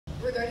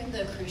regarding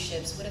the cruise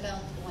ships, what about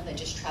the one that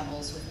just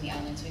travels within the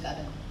islands? We got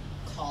a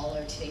call,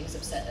 or today was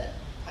upset that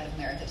Pride of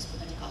America just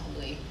put into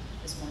Kahului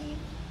this morning.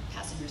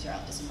 Passengers are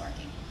out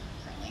disembarking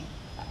currently.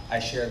 I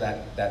share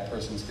that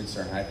person's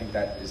concern. I think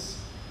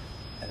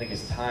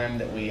it's time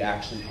that we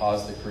actually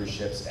pause the cruise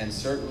ships, and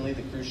certainly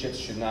the cruise ships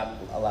should not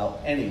allow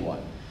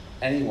anyone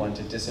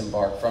to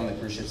disembark from the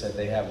cruise ships if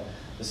they have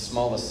the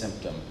smallest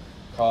symptom,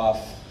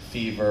 cough,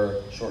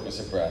 fever, shortness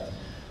of breath.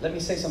 Let me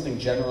say something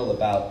general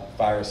about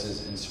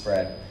viruses and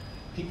spread.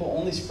 People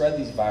only spread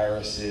these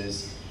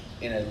viruses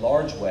in a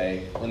large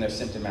way when they're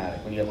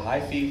symptomatic. When you have high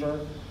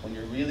fever, when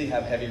you really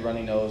have heavy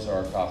runny nose or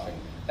are coughing,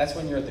 that's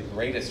when you're at the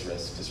greatest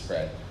risk to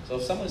spread. So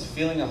if someone's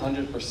feeling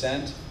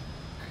 100%,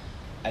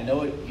 I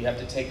know you have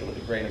to take it with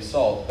a grain of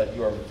salt, but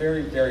you are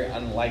very, very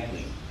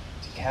unlikely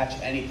to catch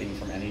anything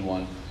from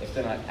anyone if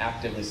they're not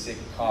actively sick,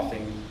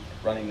 coughing,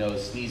 running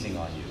nose, sneezing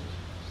on you.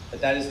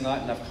 But that is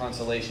not enough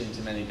consolation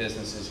to many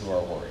businesses who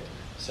are worried.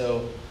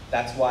 So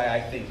that's why I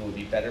think it would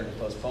be better to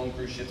postpone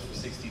cruise ships for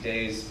 60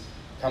 days,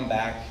 come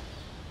back,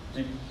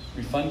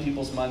 refund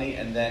people's money,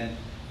 and then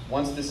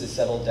once this is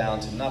settled down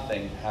to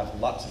nothing, have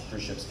lots of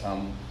cruise ships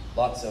come,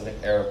 lots of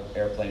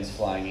airplanes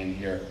flying in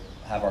here,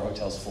 have our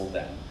hotels full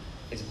then.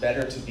 It's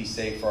better to be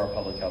safe for our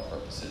public health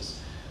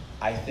purposes.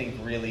 I think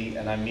really,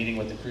 and I'm meeting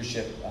with the cruise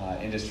ship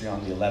industry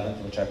on the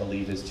 11th, which I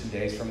believe is 2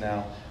 days from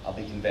now, I'll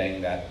be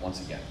conveying that once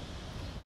again.